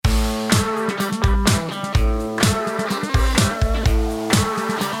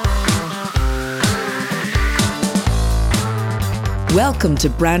Welcome to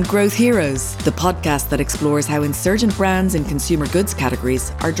Brand Growth Heroes, the podcast that explores how insurgent brands in consumer goods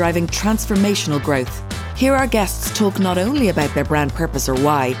categories are driving transformational growth. Here our guests talk not only about their brand purpose or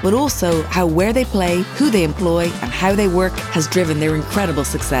why, but also how where they play, who they employ, and how they work has driven their incredible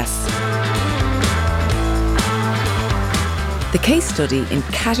success. The case study in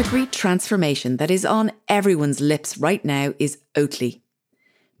category transformation that is on everyone's lips right now is Oatly.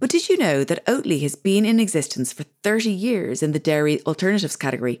 But did you know that Oatly has been in existence for 30 years in the dairy alternatives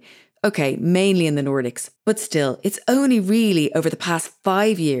category? Okay, mainly in the Nordics, but still, it's only really over the past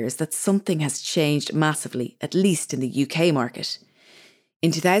 5 years that something has changed massively, at least in the UK market.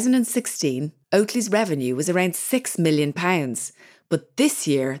 In 2016, Oatly's revenue was around £6 million, but this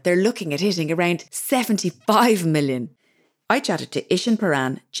year they're looking at hitting around 75 million. I chatted to Ishan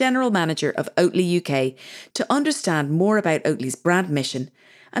Paran, General Manager of Oatly UK, to understand more about Oatly's brand mission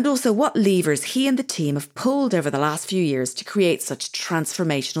and also what levers he and the team have pulled over the last few years to create such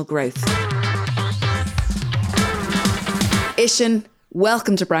transformational growth. Ishan,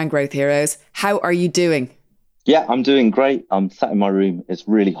 welcome to Brand Growth Heroes. How are you doing? Yeah, I'm doing great. I'm sat in my room. It's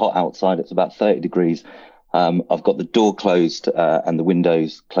really hot outside. It's about 30 degrees. I've got the door closed and the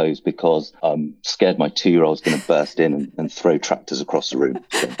windows closed because I'm scared my 2-year-old's going to burst in and throw tractors across the room.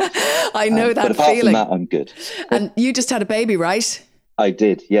 So, I know that but apart feeling. from that, I'm good. And you just had a baby, right? I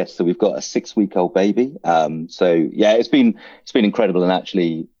did, yes. So we've got a 6-week-old baby. So yeah, it's been incredible, and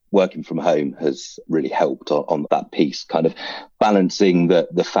actually working from home has really helped on that piece, kind of balancing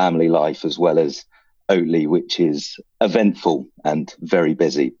the family life as well as Oatly, which is eventful and very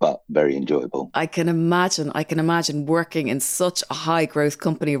busy, but very enjoyable. I can imagine working in such a high growth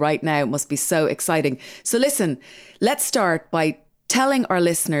company right now. It must be so exciting. So listen, let's start by telling our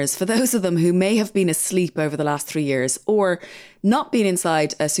listeners, for those of them who may have been asleep over the last 3 years or not been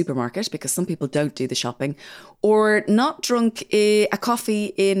inside a supermarket, because some people don't do the shopping, or not drunk a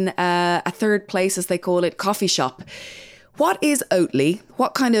coffee in a third place, as they call it, coffee shop. What is Oatly?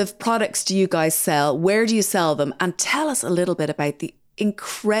 What kind of products do you guys sell? Where do you sell them? And tell us a little bit about the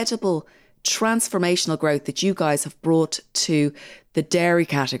incredible transformational growth that you guys have brought to the dairy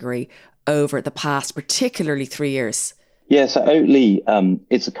category over the past, particularly 3 years. Yeah, so Oatly,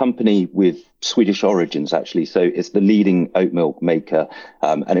 it's a company with Swedish origins, actually. So it's the leading oat milk maker,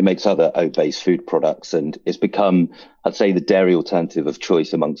 and it makes other oat-based food products. And it's become, I'd say, the dairy alternative of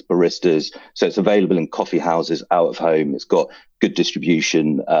choice amongst baristas. So it's available in coffee houses, out of home. It's got good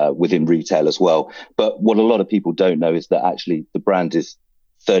distribution within retail as well. But what a lot of people don't know is that actually the brand is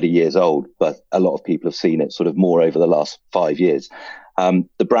 30 years old, but a lot of people have seen it sort of more over the last 5 years.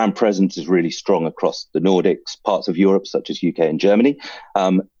 The brand presence is really strong across the Nordics, parts of Europe, such as UK and Germany,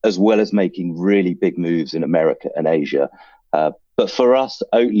 as well as making really big moves in America and Asia. But for us,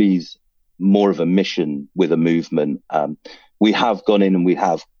 Oatly's more of a mission with a movement. We have gone in and we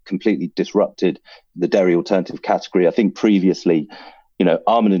have completely disrupted the dairy alternative category. I think previously,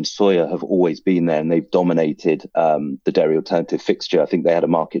 Almond and Soya have always been there and they've dominated the dairy alternative fixture. I think they had a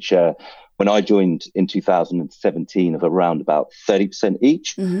market share when I joined in 2017 of around about 30%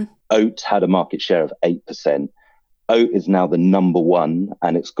 each. Mm-hmm. Oat had a market share of 8%. Oat is now the number one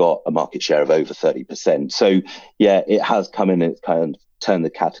and it's got a market share of over 30%. So yeah, it has come in and it's kind of turned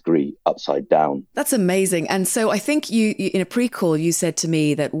the category upside down. That's amazing. And so I think you in a pre-call, you said to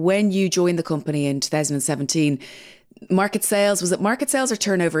me that when you joined the company in 2017, market sales or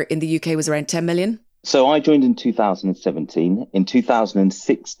turnover in the UK was around 10 million? So I joined in 2017. In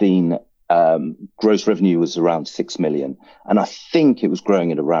 2016, gross revenue was around 6 million. And I think it was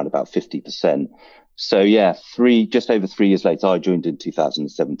growing at around about 50%. So yeah, just over 3 years later, I joined in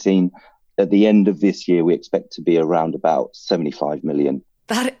 2017. At the end of this year, we expect to be around about 75 million.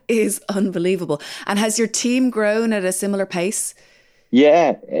 That is unbelievable. And has your team grown at a similar pace?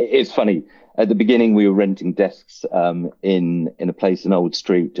 Yeah, it's funny. At the beginning, we were renting desks in a place in Old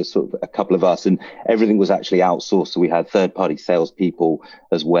Street, just sort of a couple of us, and everything was actually outsourced. So we had third-party salespeople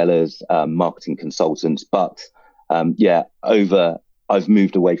as well as marketing consultants. But I've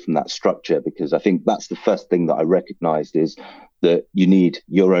moved away from that structure because I think that's the first thing that I recognized is that you need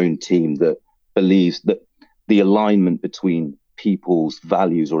your own team that believes that the alignment between people's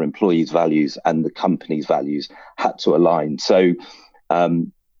values or employees' values and the company's values had to align. So,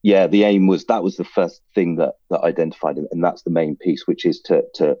 the aim was that was the first thing that I identified, and that's the main piece, which is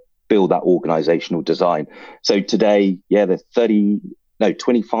to build that organizational design. So today, there's no,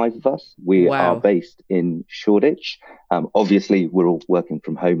 25 of us. We are Wow. based in Shoreditch. Obviously, we're all working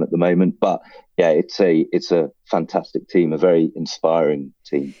from home at the moment, but yeah, it's a fantastic team, a very inspiring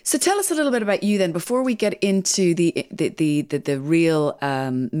team. So tell us a little bit about you then, before we get into the real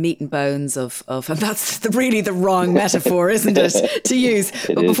meat and bones of and that's really the wrong metaphor, isn't it, to use?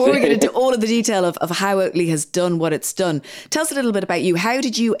 But before we get into all of the detail of how Oatly has done what it's done, tell us a little bit about you. How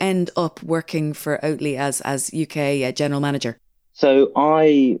did you end up working for Oatly as UK general manager? So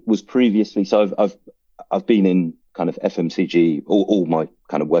I was previously, I've been in kind of FMCG all my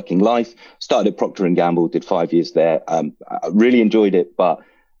kind of working life. Started at Procter and Gamble, did 5 years there. I really enjoyed it, but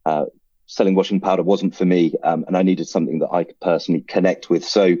selling washing powder wasn't for me, and I needed something that I could personally connect with.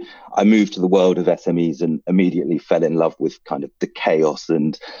 So I moved to the world of SMEs and immediately fell in love with kind of the chaos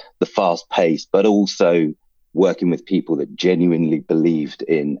and the fast pace, but also working with people that genuinely believed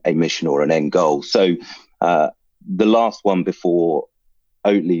in a mission or an end goal. So the last one before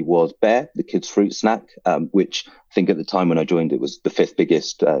Oatly was Bear, the kids' fruit snack, which I think at the time when I joined, it was the fifth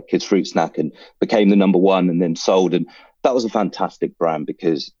biggest kids' fruit snack and became the number one and then sold. And that was a fantastic brand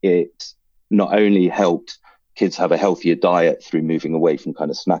because it not only helped kids have a healthier diet through moving away from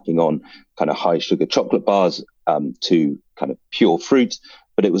kind of snacking on kind of high sugar chocolate bars to kind of pure fruit,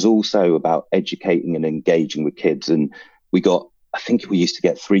 but it was also about educating and engaging with kids. And I think we used to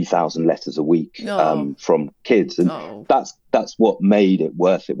get 3,000 letters a week from kids. And that's what made it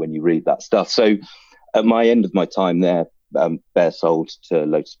worth it when you read that stuff. So at my end of my time there, Bear sold to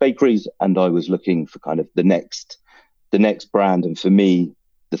Lotus Bakeries, and I was looking for kind of the next brand. And for me,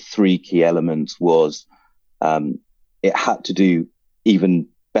 the three key elements was it had to do even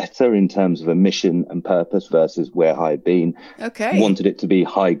better in terms of a mission and purpose versus where I had been. Okay. Wanted it to be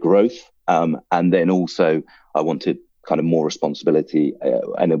high growth. And then also I wanted kind of more responsibility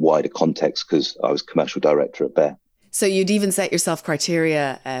and a wider context because I was commercial director at Bear. So you'd even set yourself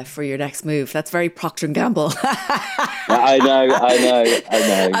criteria for your next move. That's very Procter and Gamble. I know.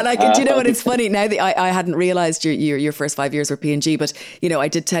 And do you know what? It's funny now that I hadn't realised your first 5 years were P&G, but you know I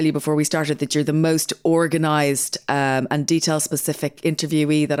did tell you before we started that you're the most organised and detail specific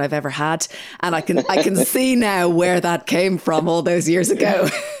interviewee that I've ever had, and I can see now where that came from all those years ago.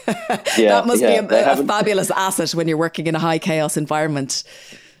 That must be a fabulous asset when you're working in a high chaos environment.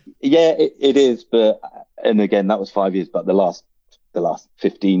 Yeah, it is, but. And again, that was 5 years, but the last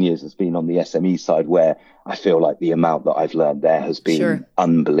 15 years has been on the SME side where I feel like the amount that I've learned there has been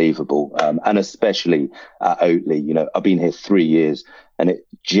unbelievable. And especially at Oatly, you know, I've been here 3 years and it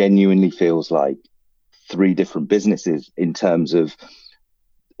genuinely feels like three different businesses in terms of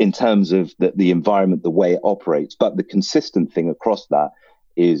the environment, the way it operates. But the consistent thing across that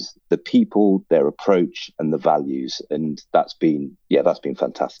is the people, their approach and the values. And that's been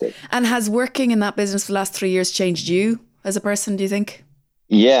fantastic. And has working in that business for the last 3 years changed you as a person, do you think?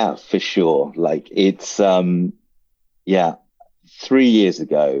 Yeah, for sure. Like it's, 3 years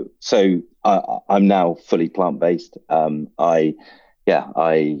ago. So I'm now fully plant-based. I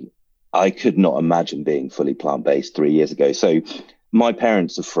could not imagine being fully plant-based 3 years ago. So my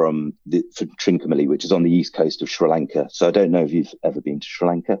parents are from Trincomalee, which is on the east coast of Sri Lanka. So I don't know if you've ever been to Sri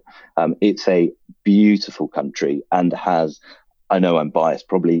Lanka. It's a beautiful country and has, I know I'm biased,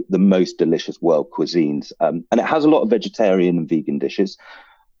 probably the most delicious world cuisines. And it has a lot of vegetarian and vegan dishes,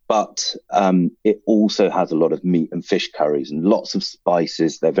 but it also has a lot of meat and fish curries and lots of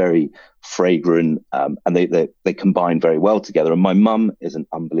spices. They're very fragrant and they combine very well together. And my mum is an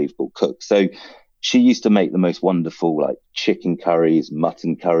unbelievable cook. So she used to make the most wonderful like chicken curries,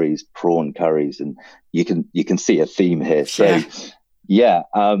 mutton curries, prawn curries, and you can see a theme here. So yeah,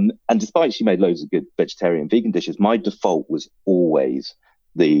 and despite she made loads of good vegetarian vegan dishes, my default was always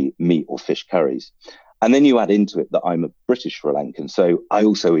the meat or fish curries. And then you add into it that I'm a British Sri Lankan, so I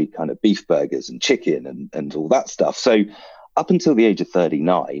also eat kind of beef burgers and chicken and all that stuff. So up until the age of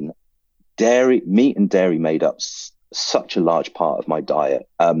 39, meat and dairy made up such a large part of my diet.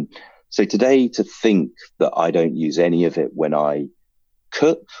 So today, to think that I don't use any of it when I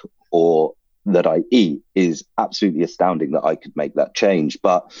cook or that I eat is absolutely astounding that I could make that change.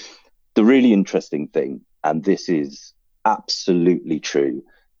 But the really interesting thing, and this is absolutely true,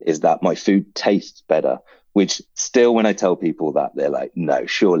 is that my food tastes better, which still when I tell people that, they're like, no,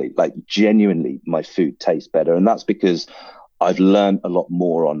 surely, like genuinely my food tastes better. And that's because I've learned a lot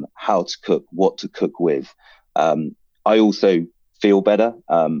more on how to cook, what to cook with. I also feel better.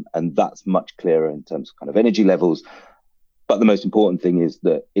 And that's much clearer in terms of kind of energy levels. But the most important thing is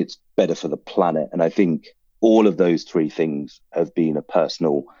that it's better for the planet. And I think all of those three things have been a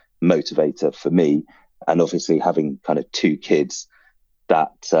personal motivator for me. And obviously having kind of two kids,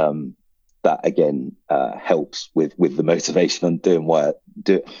 that that again helps with the motivation on doing why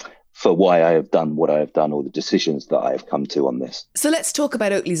I have done what I have done, or the decisions that I have come to on this. So let's talk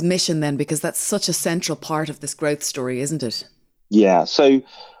about Oatly's mission then, because that's such a central part of this growth story, isn't it? Yeah, so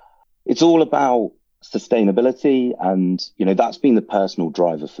it's all about sustainability, and that's been the personal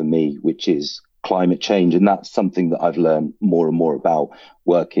driver for me, which is climate change, and that's something that I've learned more and more about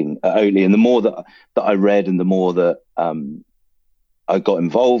working at Oatly. And the more that I read, and the more that I got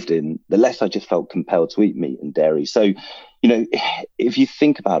involved in, the less I just felt compelled to eat meat and dairy. So, if you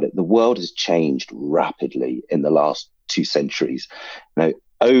think about it, the world has changed rapidly in the last 2 centuries.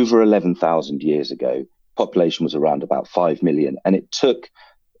 Over 11,000 years ago, population was around about 5 million, and it took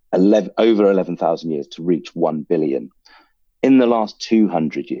over 11,000 years to reach 1 billion. In the last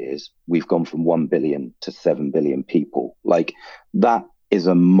 200 years, we've gone from 1 billion to 7 billion people. Like, that is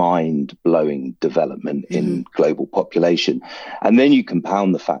a mind-blowing development in global population. And then you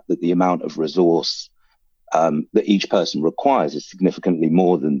compound the fact that the amount of resource that each person requires is significantly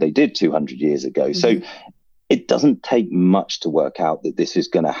more than they did 200 years ago. So it doesn't take much to work out that this is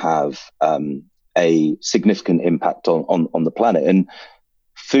going to have a significant impact on the planet. And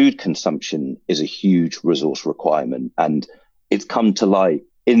food consumption is a huge resource requirement. And it's come to light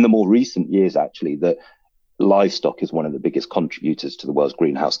in the more recent years, actually, that livestock is one of the biggest contributors to the world's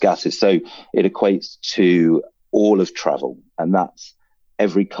greenhouse gases. So it equates to all of travel, and that's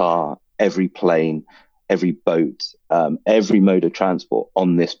every car, every plane, every boat, every mode of transport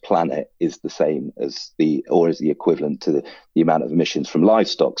on this planet is the same as the equivalent to the amount of emissions from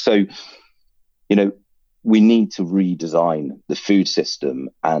livestock. So, we need to redesign the food system,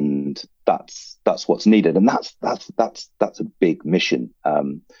 and that's what's needed. And that's a big mission.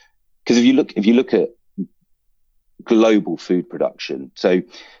 Because if you look at global food production, so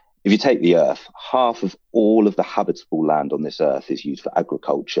if you take the Earth, half of all of the habitable land on this Earth is used for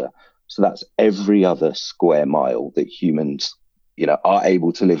agriculture. So that's every other square mile that humans, are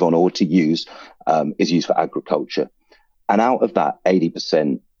able to live on or to use, is used for agriculture. And out of that,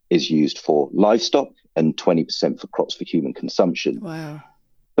 80% is used for livestock and 20% for crops for human consumption. Wow.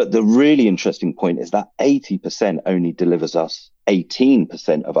 But the really interesting point is that 80% only delivers us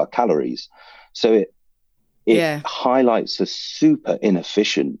 18% of our calories. So it highlights a super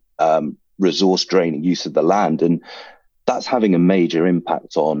inefficient resource draining use of the land. And that's having a major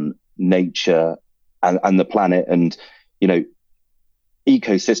impact on nature and the planet. And,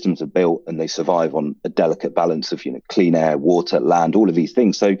 ecosystems are built and they survive on a delicate balance of, clean air, water, land, all of these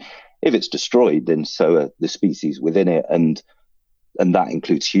things. So if it's destroyed, then so are the species within it. And that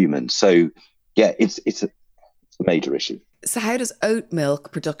includes humans. So yeah, it's a major issue. So how does oat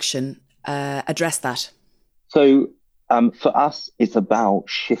milk production address that? So for us, it's about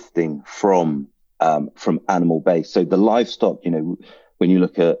shifting from animal based. So the livestock, when you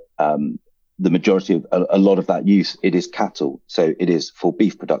look at the majority of a lot of that use, it is cattle. So it is for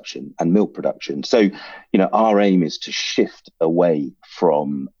beef production and milk production. So, our aim is to shift away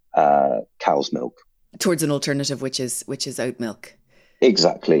from cow's milk towards an alternative, which is oat milk.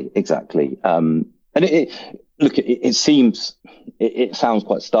 Exactly. And it sounds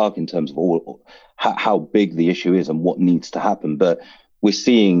quite stark in terms of how big the issue is and what needs to happen. But we're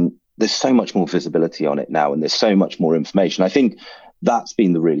seeing there's so much more visibility on it now, and there's so much more information. I think that's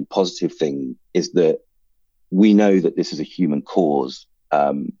been the really positive thing, is that we know that this is a human cause.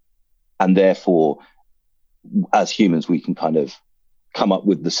 And therefore, as humans, we can kind of come up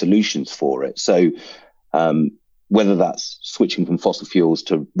with the solutions for it. So whether that's switching from fossil fuels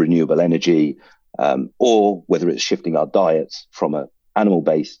to renewable energy, or whether it's shifting our diets from an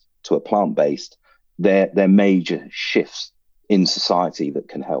animal-based to a plant-based, they're major shifts in society that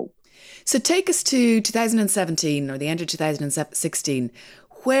can help. So take us to 2017 or the end of 2016.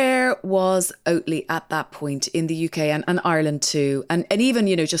 Where was Oatly at that point in the UK and Ireland too? And even,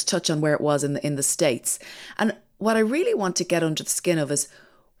 just touch on where it was in the States. And what I really want to get under the skin of is,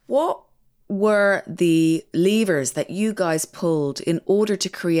 what were the levers that you guys pulled in order to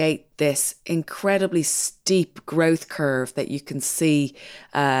create this incredibly steep growth curve that you can see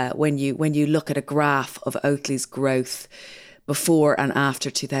when you look at a graph of Oatly's growth before and after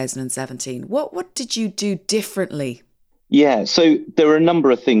 2017? What did you do differently? Yeah, so there are a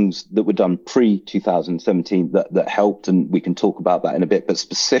number of things that were done pre-2017 that helped, and we can talk about that in a bit, but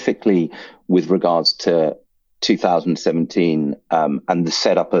specifically with regards to 2017 and the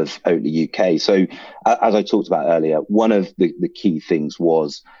setup of Oatly UK. So as I talked about earlier, one of the key things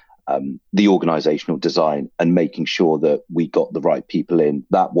was the organizational design and making sure that we got the right people in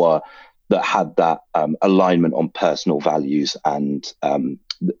that had that alignment on personal values and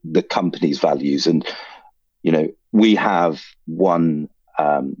the company's values. And, we have one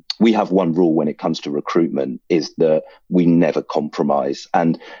we have one rule when it comes to recruitment, is that we never compromise.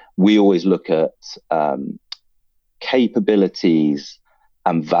 And we always look at capabilities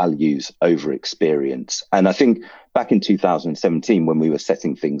and values over experience. And I think back in 2017, when we were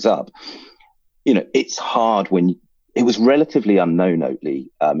setting things up, it's hard when it was relatively unknown, Oatly,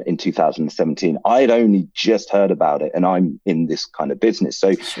 in 2017. I had only just heard about it, and I'm in this kind of business.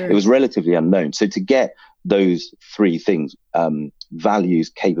 So Sure. It was relatively unknown. So to get those three things, values,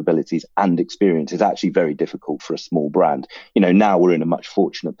 capabilities, and experience, is actually very difficult for a small brand. Now we're in a much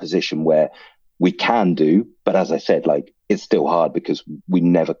fortunate position where we can do, but as I said, it's still hard because we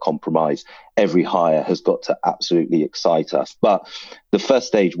never compromise. Every hire has got to absolutely excite us. But the first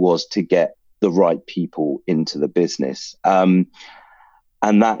stage was to get the right people into the business. And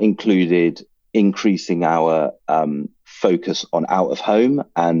that included increasing our focus on out of home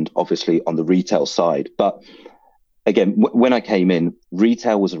and obviously on the retail side. But again, when I came in,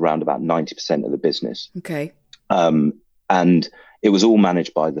 retail was around about 90% of the business. Okay. And it was all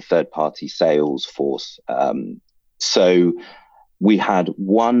managed by the third-party sales force. So we had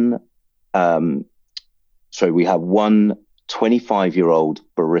one 25-year-old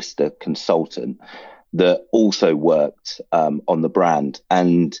barista consultant that also worked on the brand.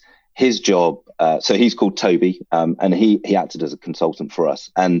 And his job, so he's called Toby, and he acted as a consultant for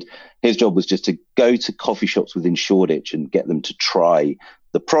us. And his job was just to go to coffee shops within Shoreditch and get them to try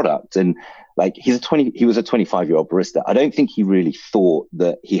the product. And he was a 25-year-old barista. I don't think he really thought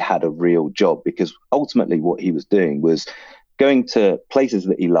that he had a real job, because ultimately what he was doing was going to places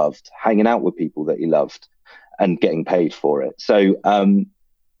that he loved, hanging out with people that he loved, and getting paid for it. So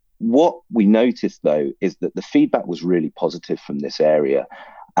what we noticed, though, is that the feedback was really positive from this area,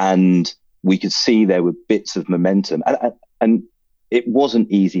 and we could see there were bits of momentum. And it wasn't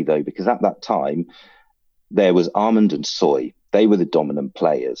easy, though, because at that time there was Almond and Soy. They were the dominant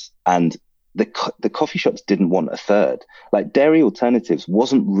players, and the coffee shops didn't want a third. Dairy alternatives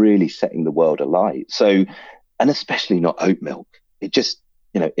wasn't really setting the world alight. So, and especially not oat milk. It just,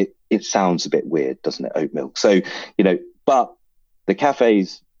 it sounds a bit weird, doesn't it? Oat milk. So, but the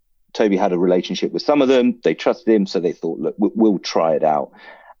cafes, Toby had a relationship with some of them. They trusted him. So they thought, look, we'll try it out.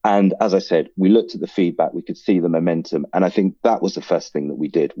 And as I said, we looked at the feedback, we could see the momentum. And I think that was the first thing that we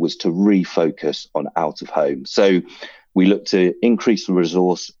did, was to refocus on out of home. So we looked to increase the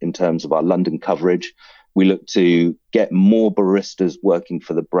resource in terms of our London coverage. We looked to get more baristas working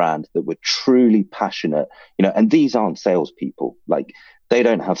for the brand that were truly passionate, and these aren't salespeople. They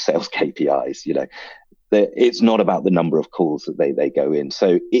don't have sales KPIs, It's not about the number of calls that they go in.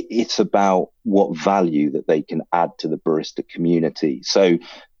 So it's about what value that they can add to the barista community. So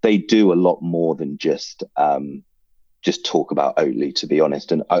they do a lot more than just talk about Oatly, to be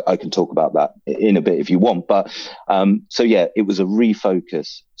honest. And I can talk about that in a bit if you want. But so yeah, it was a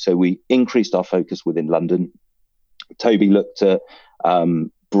refocus. So we increased our focus within London. Toby looked at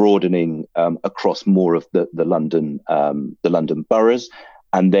broadening across more of the London boroughs.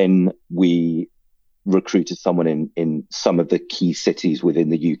 And then we recruited someone in some of the key cities within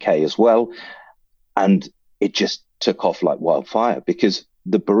the UK as well. And it just took off like wildfire, because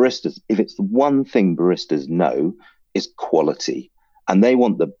the baristas, if it's the one thing baristas know, is quality. And they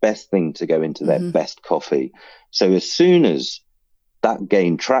want the best thing to go into their best coffee. So as soon as that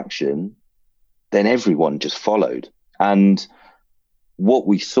gained traction, then everyone just followed. And what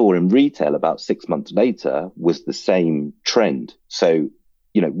we saw in retail about 6 months later was the same trend. So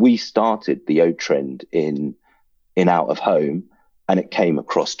we started the oat trend in out of home, and it came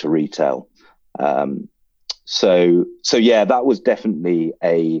across to retail. So yeah, that was definitely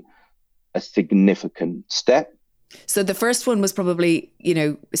a significant step. So the first one was probably,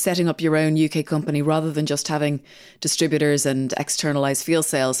 setting up your own UK company rather than just having distributors and externalized field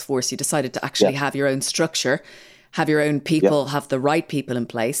sales force. You decided to actually have your own structure, have your own people, have the right people in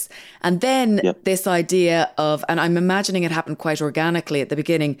place. And then this idea of, and I'm imagining it happened quite organically at the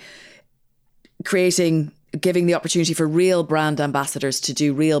beginning, giving the opportunity for real brand ambassadors to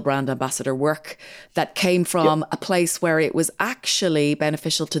do real brand ambassador work that came from a place where it was actually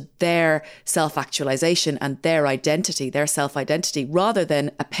beneficial to their self-actualization and their identity, their self-identity, rather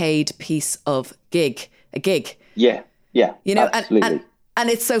than a paid piece of a gig. Yeah. Absolutely. And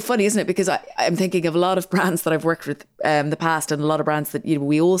it's so funny, isn't it? Because I'm thinking of a lot of brands that I've worked with in the past, and a lot of brands that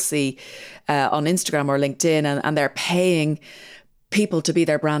we all see on Instagram or LinkedIn, and they're paying people to be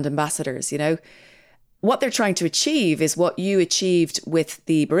their brand ambassadors, What they're trying to achieve is what you achieved with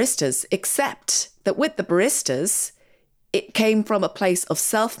the baristas, except that with the baristas, it came from a place of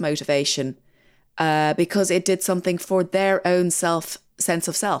self-motivation because it did something for their own sense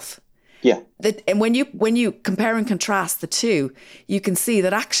of self. Yeah. And when you compare and contrast the two, you can see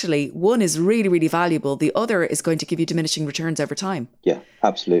that actually one is really, really valuable. The other is going to give you diminishing returns over time. Yeah,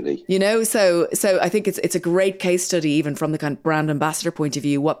 absolutely. So I think it's a great case study, even from the kind of brand ambassador point of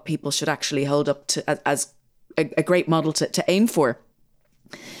view, what people should actually hold up to as a great model to aim for.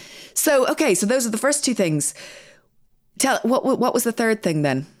 So, okay, so those are the first two things. What was the third thing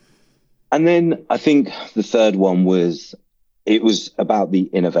then? And then I think the third one was about the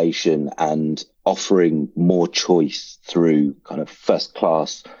innovation and offering more choice through kind of first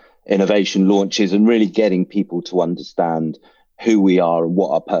class innovation launches and really getting people to understand who we are and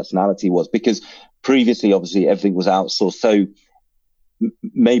what our personality was. Because previously, obviously, everything was outsourced. So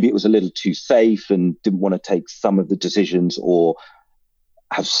maybe it was a little too safe and didn't want to take some of the decisions or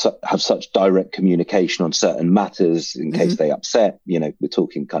have such direct communication on certain matters in case they upset. We're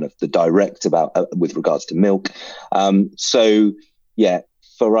talking kind of the direct about with regards to milk. So yeah,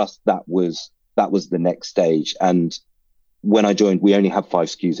 for us that was the next stage. And when I joined, we only had 5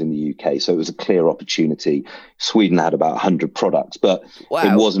 SKUs in the UK, so it was a clear opportunity. Sweden had about 100 products, but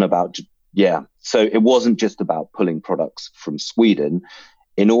It wasn't about So it wasn't just about pulling products from Sweden.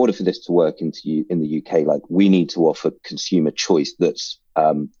 In order for this to work in the UK, like, we need to offer consumer choice that's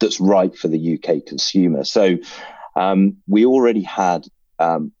right for the UK consumer. So we already had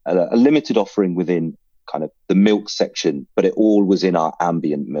a limited offering within kind of the milk section, but it all was in our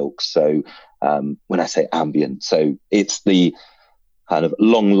ambient milk. So when I say ambient, so it's the kind of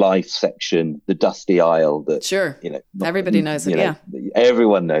long life section, the dusty aisle that everybody knows it.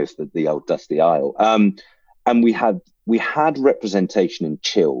 Everyone knows the old dusty aisle. And we had representation in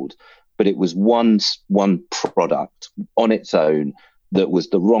chilled, but it was one product on its own that was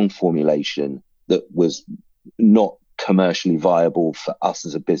the wrong formulation, that was not commercially viable for us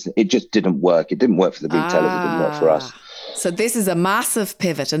as a business. It just didn't work. It didn't work for the retailers. It didn't work for us. So this is a massive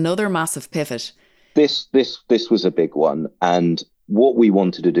pivot, another massive pivot. This was a big one. And what we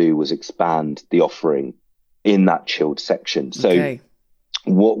wanted to do was expand the offering in that chilled section. So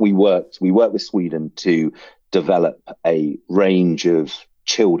what we worked with Sweden to develop a range of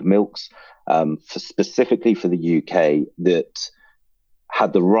chilled milks specifically for the UK that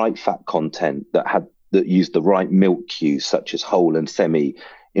had the right fat content, that used the right milk cues such as whole and semi,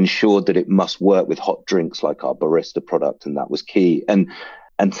 ensured that it must work with hot drinks like our barista product, and that was key. And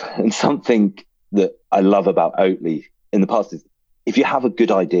something that I love about Oatly in the past is, if you have a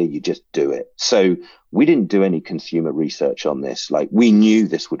good idea, you just do it. So we didn't do any consumer research on this. Like, we knew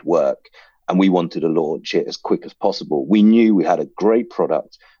this would work and we wanted to launch it as quick as possible. We knew we had a great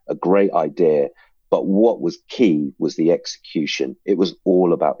product, a great idea, but what was key was the execution. It was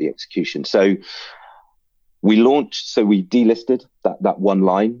all about the execution. So we delisted that one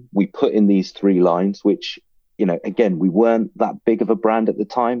line. We put in these 3 lines, which, again, we weren't that big of a brand at the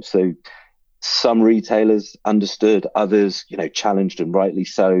time. So some retailers understood, others, challenged, and rightly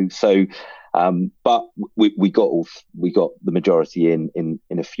so. So, but we got the majority in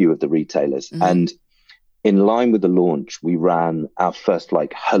a few of the retailers. Mm-hmm. And in line with the launch, we ran our first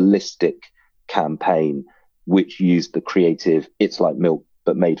holistic campaign, which used the creative "It's like milk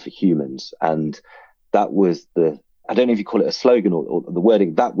but made for humans," and that was I don't know if you call it a slogan or the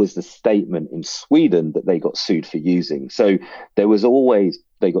wording. That was the statement in Sweden that they got sued for using. So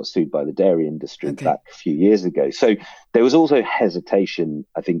they got sued by the dairy industry back a few years ago. So there was also hesitation,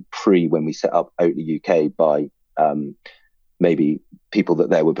 I think, when we set up Oatly UK by maybe people that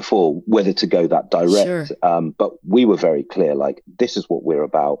there were before, whether to go that direct. Sure. But we were very clear, this is what we're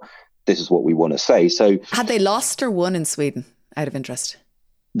about. This is what we want to say. So had they lost or won in Sweden, out of interest?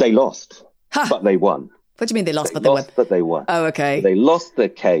 They lost, but they won. What do you mean they lost, but they won? But they won. Oh, okay. So they lost the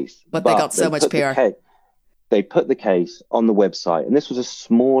case. But they got so much PR. They put the case on the website, and this was a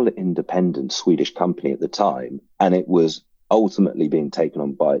small independent Swedish company at the time, and it was ultimately being taken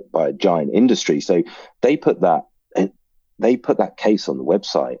on by a giant industry. So they put that case on the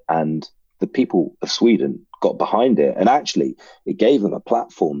website, and the people of Sweden got behind it, and actually it gave them a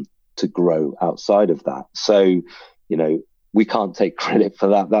platform to grow outside of that. So, we can't take credit for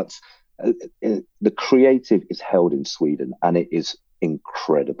that. That's the creative is held in Sweden, and it is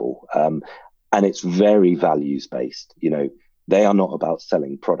incredible. And it's very values based. They are not about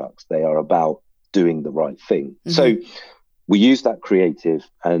selling products. They are about doing the right thing. Mm-hmm. So we used that creative.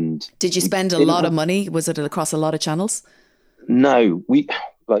 And did you spend a lot of money? Was it across a lot of channels? No, we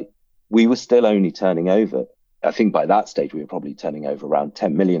were still only turning over. I think by that stage, we were probably turning over around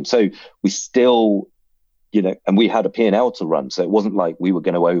 10 million. So we still, and we had a P&L to run. So it wasn't like we were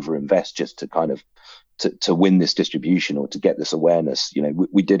going to overinvest just to kind of to win this distribution or to get this awareness.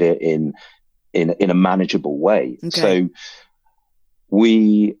 We did it in a manageable way. Okay. So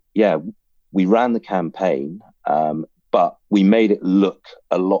we yeah, we ran the campaign, but we made it look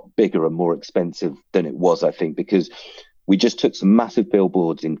a lot bigger and more expensive than it was, I think, because we just took some massive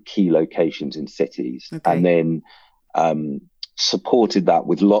billboards in key locations in cities, and then supported that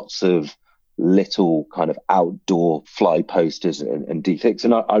with lots of little kind of outdoor fly posters and defects.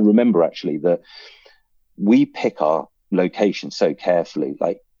 And I remember actually that we pick our location so carefully.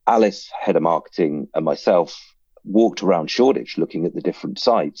 Like Alice, head of marketing, and myself walked around Shoreditch looking at the different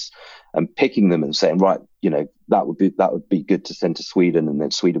sites and picking them and saying, right, that would be good to send to Sweden, and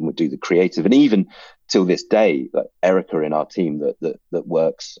then Sweden would do the creative. And even till this day, like Erica in our team that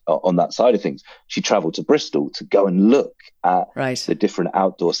works on that side of things, she traveled to Bristol to go and look at the different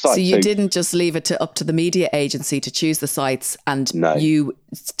outdoor sites. So you didn't just leave it up to the media agency to choose the sites and you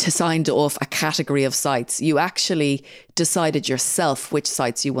signed off a category of sites. You actually decided yourself which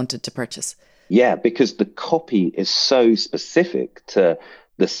sites you wanted to purchase. Yeah, because the copy is so specific to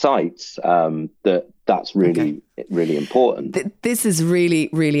the sites that's really really important. This is really,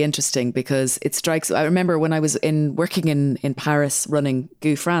 really interesting because it strikes. I remember when I was working in Paris running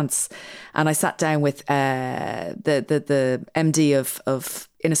Goo France, and I sat down with the MD of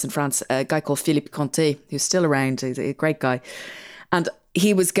Innocent France, a guy called Philippe Conté, who's still around. He's a great guy, and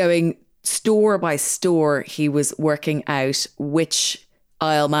he was going store by store. He was working out which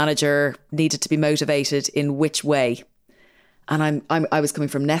aisle manager needed to be motivated in which way. And I was coming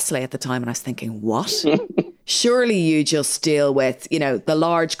from Nestle at the time, and I was thinking, what? Surely you just deal with, the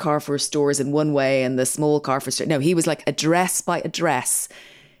large Carrefour stores in one way and the small Carrefour store. No, he was like address by address,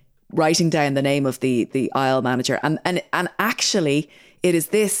 writing down the name of the aisle manager. And actually, it is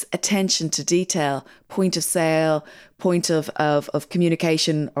this attention to detail, point of sale, point of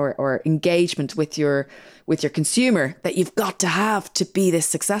communication or engagement with your consumer that you've got to have to be this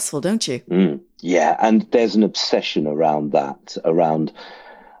successful, don't you? Yeah, and there's an obsession around that, around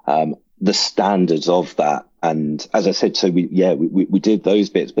the standards of that. And as I said, so we did those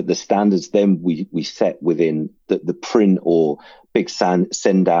bits, but the standards then we set within the print or big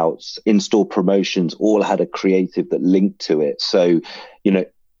send outs, in-store promotions, all had a creative that linked to it. So,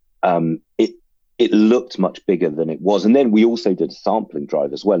 it looked much bigger than it was. And then we also did a sampling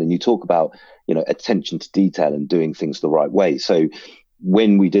drive as well. And you talk about, attention to detail and doing things the right way. So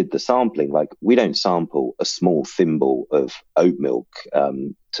when we did the sampling, like we don't sample a small thimble of oat milk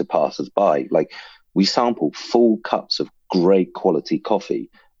to passers by. Like we sample full cups of great quality coffee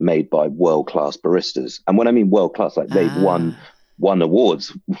made by world-class baristas. And when I mean world-class, like they've won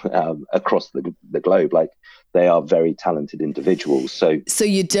awards across the globe. Like they are very talented individuals. So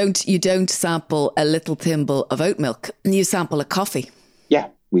you don't sample a little thimble of oat milk. You sample a coffee. Yeah.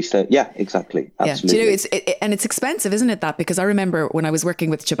 We said, yeah, exactly. Absolutely. Yeah. Do you know, it's expensive, isn't it, that? Because I remember when I was working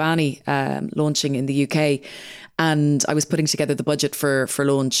with Chobani launching in the UK, and I was putting together the budget for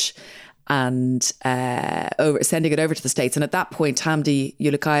launch and sending it over to the States. And at that point, Hamdi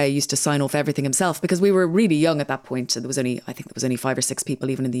Ulukaya used to sign off everything himself because we were really young at that point. I think there was only 5 or 6 people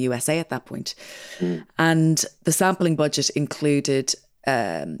even in the USA at that point. And the sampling budget included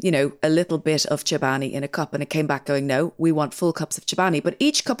a little bit of Chobani in a cup, and it came back going, no, we want full cups of Chobani. But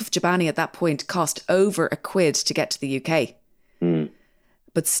each cup of Chobani at that point cost over £1 to get to the UK.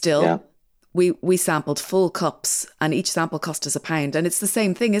 But still, we sampled full cups, and each sample cost us £1. And it's the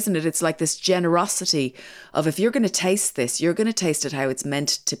same thing, isn't it? It's like this generosity of, if you're going to taste this, you're going to taste it how it's meant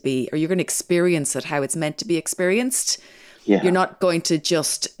to be, or you're going to experience it how it's meant to be experienced. Yeah. You're not going to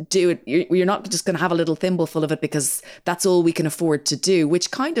just do it. You're not just going to have a little thimbleful of it because that's all we can afford to do,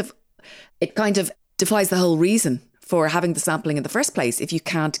 which kind of defies the whole reason for having the sampling in the first place if you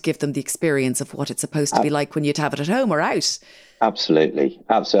can't give them the experience of what it's supposed to be like when you'd have it at home or out. Absolutely.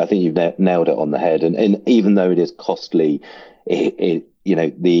 I think you've nailed it on the head. And even though it is costly, the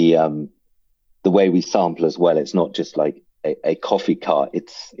way we sample as well, it's not just like a coffee cart.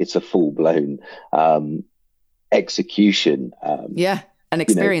 It's a full blown execution. An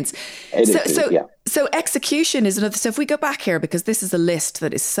experience. So execution is another. So if we go back here, because this is a list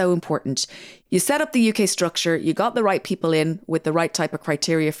that is so important, you set up the UK structure, you got the right people in with the right type of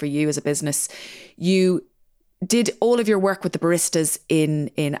criteria for you as a business. You did all of your work with the baristas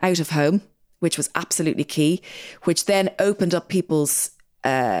in out of home, which was absolutely key, which then opened up people's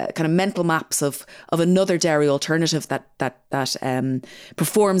kind of mental maps of another dairy alternative that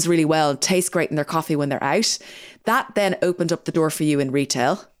performs really well, tastes great in their coffee when they're out. That then opened up the door for you in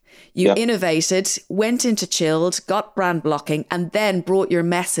retail. You innovated, went into chilled, got brand blocking, and then brought your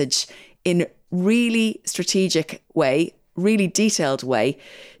message in really strategic way, really detailed way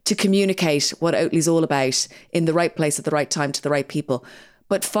to communicate what Oatly's all about in the right place at the right time to the right people.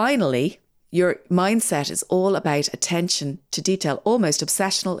 But finally, your mindset is all about attention to detail, almost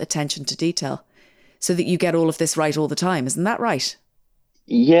obsessional attention to detail, so that you get all of this right all the time. Isn't that right?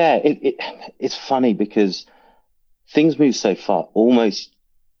 Yeah, it's funny because things move so far. Almost,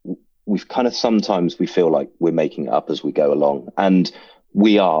 we've kind of sometimes we feel like we're making it up as we go along, and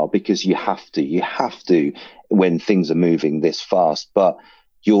we are, because you have to when things are moving this fast. But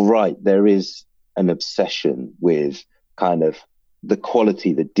you're right, there is an obsession with kind of the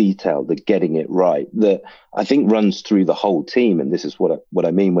quality, the detail, the getting it right, that I think runs through the whole team. And this is what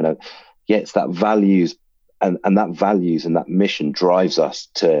I mean when it's that values, and that values and that mission drives us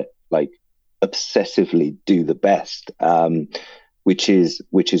to like obsessively do the best, which is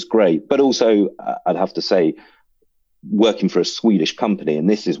great. But also, I'd have to say, working for a Swedish company, and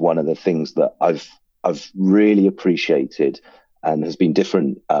this is one of the things that I've really appreciated and has been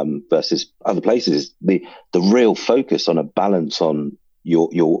different versus other places, is the real focus on a balance on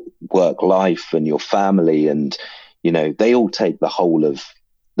your work life and your family. And they all take the whole of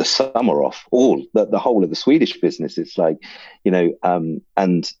the summer off, the whole of the Swedish business. It's like, and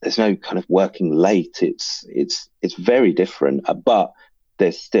there's no kind of working late. It's very different, but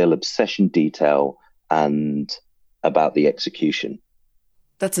there's still obsession, detail, and about the execution.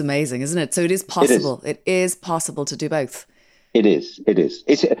 That's amazing, isn't it? So it is possible. It is possible to do both. It is.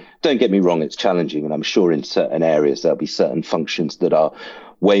 Don't get me wrong, it's challenging, and I'm sure in certain areas there'll be certain functions that are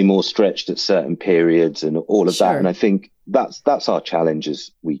way more stretched at certain periods and all of that. And I think that's our challenge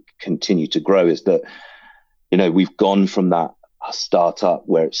as we continue to grow, is that, we've gone from that startup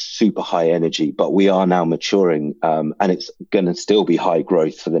where it's super high energy, but we are now maturing, and it's going to still be high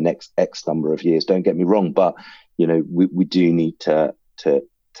growth for the next X number of years. Don't get me wrong, but we do need to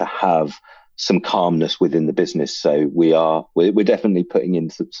have some calmness within the business. So we're definitely putting in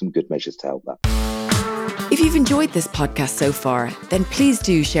some good measures to help that. If you've enjoyed this podcast so far, then please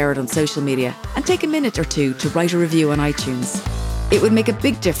do share it on social media and take a minute or two to write a review on iTunes. It would make a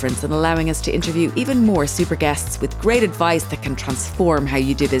big difference in allowing us to interview even more super guests with great advice that can transform how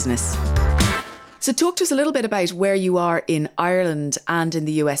you do business. So talk to us a little bit about where you are in Ireland and in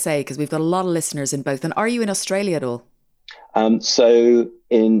the USA, because we've got a lot of listeners in both. And are you in Australia at all? So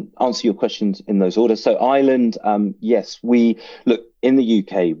in answer your questions in those orders. So Ireland, yes, in the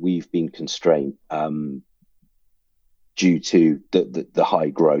UK, we've been constrained due to the high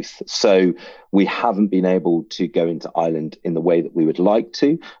growth. So we haven't been able to go into Ireland in the way that we would like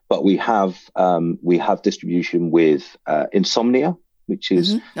to, but we have distribution with Insomnia, which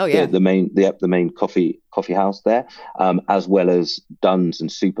is the main coffee house there, as well as Dunnes and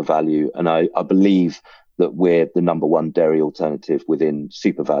SuperValu. And I believe that we're the number one dairy alternative within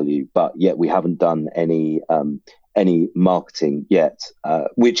SuperValu, but yet we haven't done any marketing yet,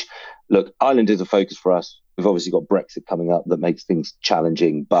 which, look, Ireland is a focus for us. We've obviously got Brexit coming up that makes things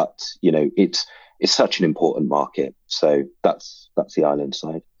challenging, but it's such an important market. So that's the Ireland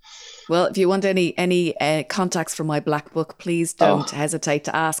side. Well, if you want any contacts for my black book, please don't hesitate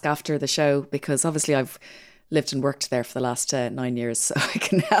to ask after the show, because obviously I've lived and worked there for the last 9 years, so I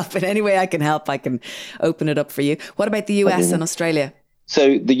can help in any way I can help. I can open it up for you. What about the US and Australia?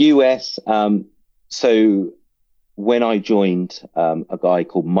 So the US, when I joined, a guy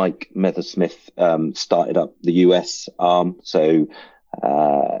called Mike Methersmith started up the US arm.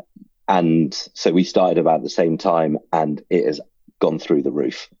 And so we started about the same time, and it has gone through the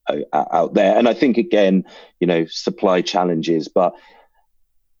roof out there. And I think, again, supply challenges, but,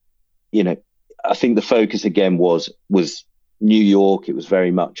 I think the focus again was New York. It was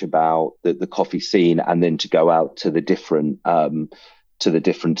very much about the coffee scene, and then to go out to the different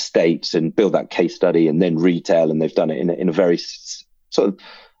states and build that case study, and then retail. And they've done it in a very sort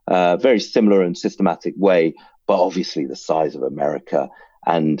of very similar and systematic way. But obviously, the size of America,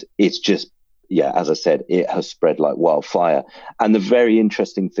 and it's just, as I said, it has spread like wildfire. And the very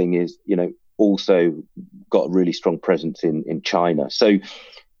interesting thing is, also got a really strong presence in China. So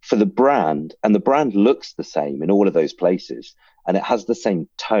for the brand, and the brand looks the same in all of those places, and it has the same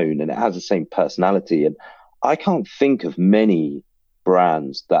tone and it has the same personality. And I can't think of many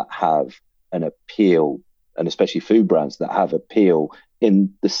brands that have an appeal, and especially food brands that have appeal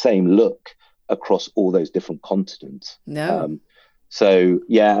in the same look across all those different continents. No.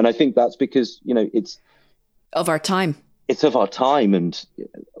 And I think that's because, it's of our time. It's of our time, and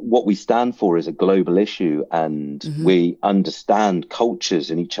what we stand for is a global issue, and we understand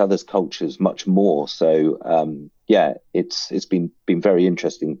cultures and each other's cultures much more. So, it's been very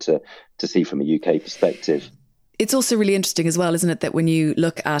interesting to see from a UK perspective. It's also really interesting as well, isn't it, that when you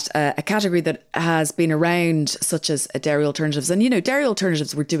look at a category that has been around, such as dairy alternatives, and, dairy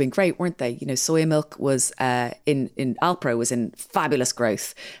alternatives were doing great, weren't they? Soya milk was in Alpro was in fabulous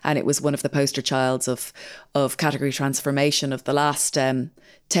growth, and it was one of the poster childs of category transformation of the last 10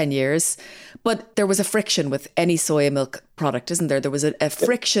 years. But there was a friction with any soya milk product, isn't there? There was a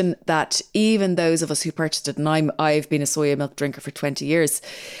friction that even those of us who purchased it, and I've been a soya milk drinker for 20 years,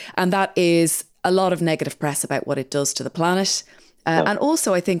 and that is a lot of negative press about what it does to the planet. And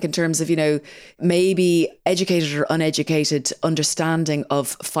also, I think in terms of, maybe educated or uneducated understanding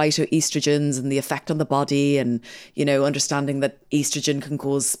of phytoestrogens and the effect on the body, and, understanding that estrogen can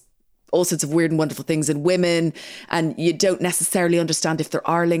cause all sorts of weird and wonderful things in women, and you don't necessarily understand if there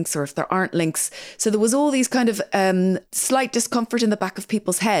are links or if there aren't links. So there was all these kind of slight discomfort in the back of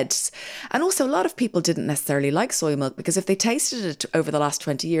people's heads. And also a lot of people didn't necessarily like soy milk, because if they tasted it over the last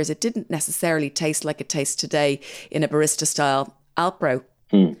 20 years, it didn't necessarily taste like it tastes today in a barista style Alpro.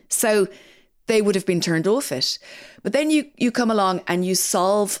 So they would have been turned off it. But then you come along and you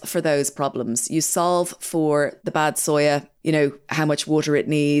solve for those problems. You solve for the bad soya, how much water it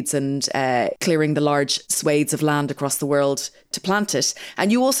needs, and clearing the large swathes of land across the world to plant it.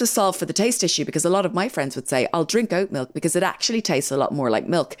 And you also solve for the taste issue, because a lot of my friends would say, I'll drink oat milk because it actually tastes a lot more like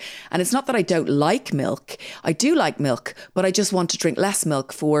milk. And it's not that I don't like milk. I do like milk, but I just want to drink less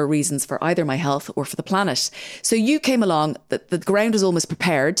milk for reasons for either my health or for the planet. So you came along, the ground was almost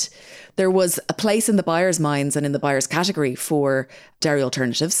prepared. There was a place in the buyer's minds and in the buyer's category for dairy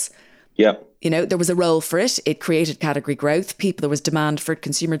alternatives. Yeah. There was a role for it. It created category growth. There was demand for it,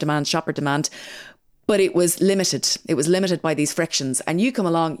 consumer demand, shopper demand, but it was limited. It was limited by these frictions. And you come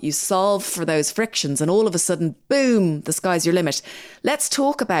along, you solve for those frictions, and all of a sudden, boom, the sky's your limit. Let's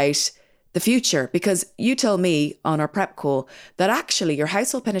talk about the future, because you told me on our prep call that actually your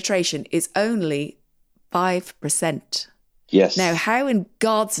household penetration is only 5%. Yes. Now, how in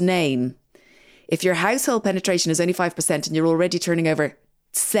God's name, if your household penetration is only 5% and you're already turning over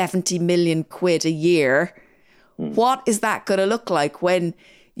 70 million quid a year, what is that going to look like when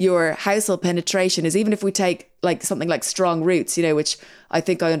your household penetration is, even if we take like something like Strong Roots, which I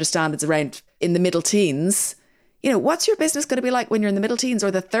think I understand it's around in the middle teens, what's your business going to be like when you're in the middle teens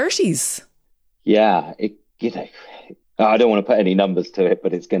or the 30s? Yeah, I don't want to put any numbers to it,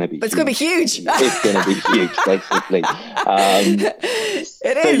 but it's going to be It's going to be huge. It's going to be huge, basically.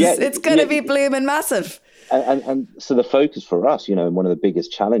 It is. Yeah, it's going to be blooming massive. And so the focus for us, and one of the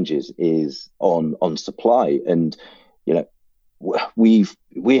biggest challenges is on supply. And, we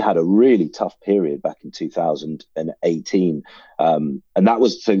had a really tough period back in 2018. And that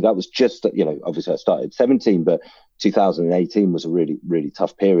was just, obviously I started 17, but 2018 was a really, really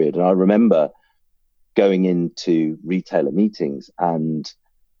tough period. And I remember going into retailer meetings and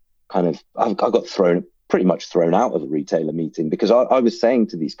I got pretty much thrown out of a retailer meeting, because I was saying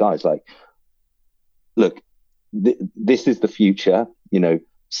to these guys, like, look, this is the future,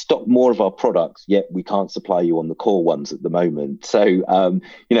 stock more of our products, yet we can't supply you on the core ones at the moment. So,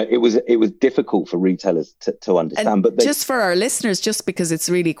 it was difficult for retailers to understand. But just for our listeners, just because it's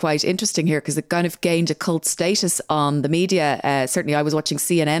really quite interesting here, because it kind of gained a cult status on the media. Certainly, I was watching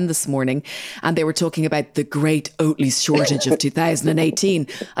CNN this morning, and they were talking about the great Oatly shortage of 2018.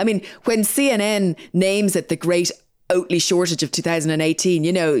 I mean, when CNN names it the great Oatly shortage of 2018,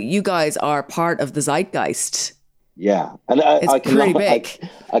 you guys are part of the zeitgeist. Yeah, and I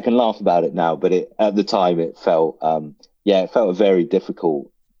can laugh about it now, but at the time it felt a very difficult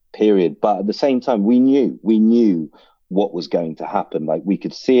period. But at the same time, we knew what was going to happen. Like, we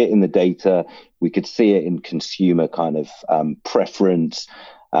could see it in the data, we could see it in consumer kind of preference.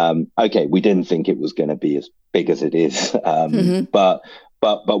 Okay, we didn't think it was going to be as big as it is, but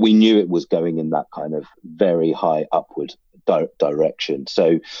we knew it was going in that kind of very high upward direction.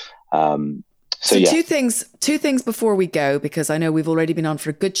 So yeah. Two things before we go, because I know we've already been on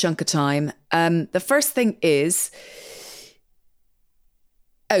for a good chunk of time. The first thing is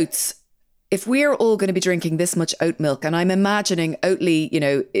oats. If we're all going to be drinking this much oat milk, and I'm imagining Oatly,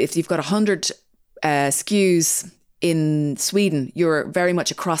 if you've got 100 SKUs in Sweden, you're very much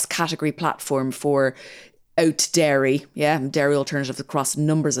a cross-category platform for oat dairy, dairy alternatives across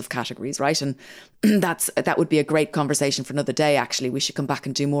numbers of categories, right? And that would be a great conversation for another day. Actually, we should come back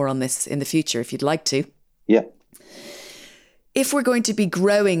and do more on this in the future if you'd like to. Yeah. If we're going to be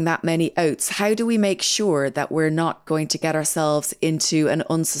growing that many oats, how do we make sure that we're not going to get ourselves into an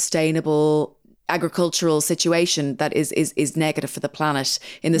unsustainable agricultural situation that is negative for the planet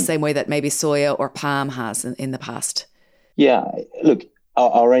in the same way that maybe soya or palm has in the past? Yeah, look,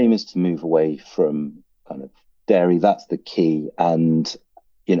 our aim is to move away from kind of dairy. That's the key. And,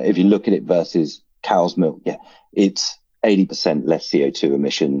 if you look at it versus cow's milk, yeah, it's 80% less CO2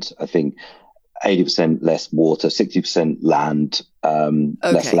 emissions. I think 80% less water, 60% land,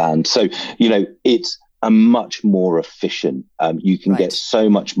 less land. So, it's a much more efficient. You can get so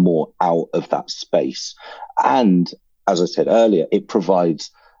much more out of that space. And as I said earlier, it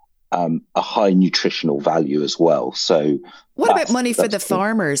provides a high nutritional value as well. So what about money for the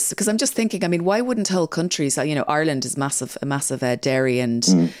farmers? Because I'm just thinking, I mean, why wouldn't whole countries, Ireland is a massive dairy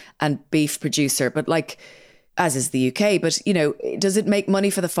and beef producer, but as is the UK, but does it make money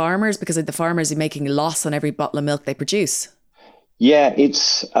for the farmers because the farmers are making a loss on every bottle of milk they produce? Yeah,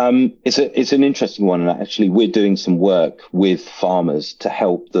 it's an interesting one. And actually, we're doing some work with farmers to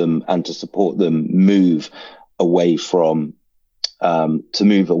help them and to support them move away from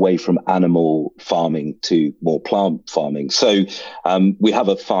animal farming to more plant farming. So we have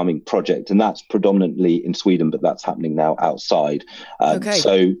a farming project, and that's predominantly in Sweden, but that's happening now outside.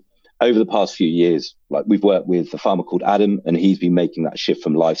 So over the past few years, we've worked with a farmer called Adam, and he's been making that shift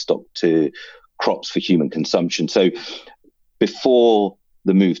from livestock to crops for human consumption. So before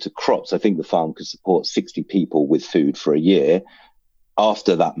the move to crops, I think the farm could support 60 people with food for a year.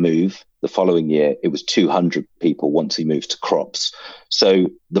 After that move, the following year, it was 200 people once he moved to crops. So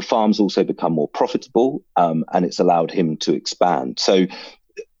the farm's also become more profitable, and it's allowed him to expand. So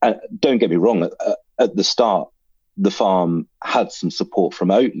don't get me wrong, at the start, the farm had some support from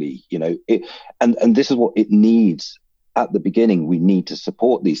Oatly, and this is what it needs. At the beginning, we need to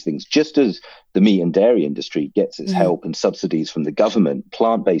support these things. Just as the meat and dairy industry gets its help and subsidies from the government,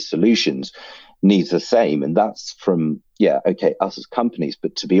 plant-based solutions needs the same. And that's from, us as companies.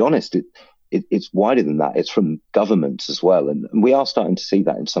 But to be honest, it's wider than that. It's from governments as well. And we are starting to see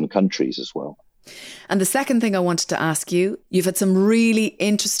that in some countries as well. And the second thing I wanted to ask you, you've had some really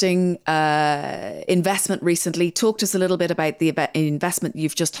interesting investment recently. Talk to us a little bit about the investment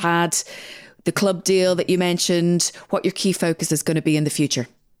you've just had, the club deal that you mentioned, what your key focus is going to be in the future.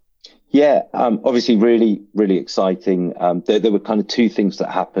 Yeah, obviously really, really exciting. There were kind of two things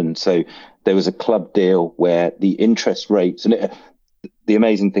that happened. So there was a club deal where the interest rates, and the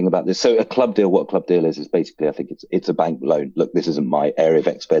amazing thing about this, so what a club deal is basically, I think it's a bank loan. Look, this isn't my area of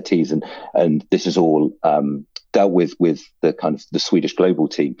expertise, and this is all dealt with the kind of the Swedish Global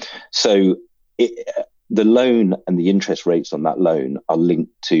team. So the loan and the interest rates on that loan are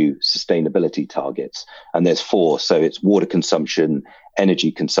linked to sustainability targets. And there's 4. So it's water consumption,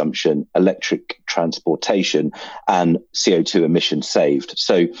 energy consumption, electric transportation, and CO2 emissions saved.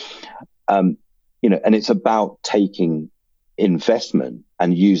 So, and it's about taking investment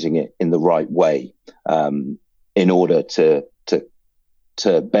and using it in the right way in order to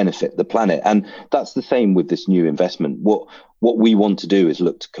benefit the planet. And that's the same with this new investment. What we want to do is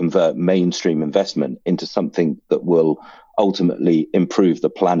look to convert mainstream investment into something that will ultimately improve the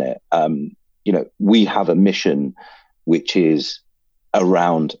planet. We have a mission which is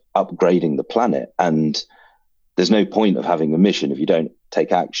around upgrading the planet, and there's no point of having a mission if you don't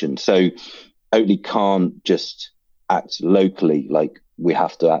take action. So Oatly can't just act locally, we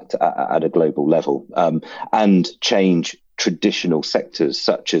have to act at a global level, and change traditional sectors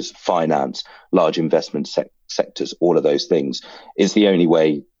such as finance, large investment sectors, all of those things is the only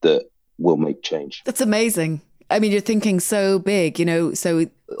way that will make change. That's amazing. I mean, you're thinking so big, so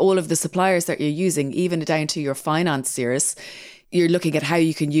all of the suppliers that you're using, even down to your financiers, you're looking at how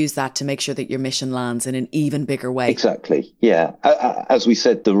you can use that to make sure that your mission lands in an even bigger way. Exactly. Yeah. As we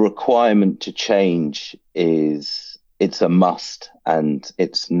said, the requirement to change it's a must, and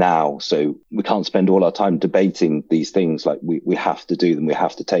it's now. So we can't spend all our time debating these things. We have to do them. We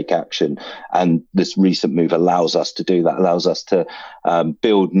have to take action. And this recent move allows us to do that, allows us to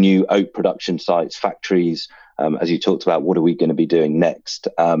build new oat production sites, factories. As you talked about, what are we going to be doing next?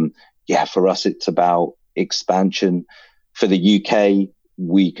 For us, it's about expansion. For the UK,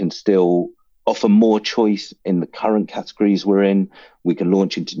 we can still offer more choice in the current categories we're in. We can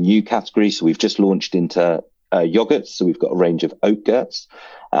launch into new categories. So we've just launched into yogurts. So we've got a range of oat gurts.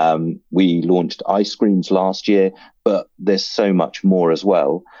 We launched ice creams last year, but there's so much more as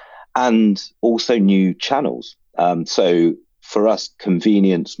well. And also new channels. So for us,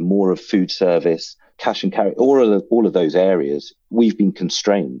 convenience, more of food service, cash and carry, all of those areas, we've been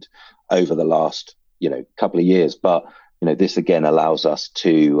constrained over the last, couple of years. But, this again allows us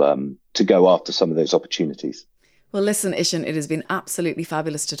to go after some of those opportunities. Well, listen, Ishan, it has been absolutely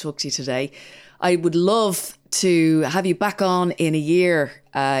fabulous to talk to you today. I would love to have you back on in a year,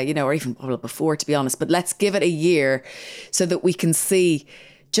 or even before, to be honest, but let's give it a year so that we can see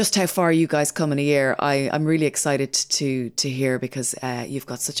just how far you guys come in a year, I'm really excited to hear, because you've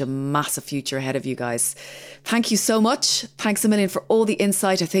got such a massive future ahead of you guys. Thank you so much. Thanks a million for all the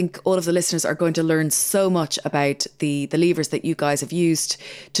insight. I think all of the listeners are going to learn so much about the levers that you guys have used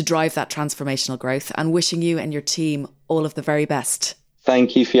to drive that transformational growth, and wishing you and your team all of the very best.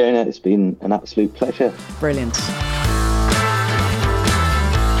 Thank you, Fiona. It's been an absolute pleasure. Brilliant.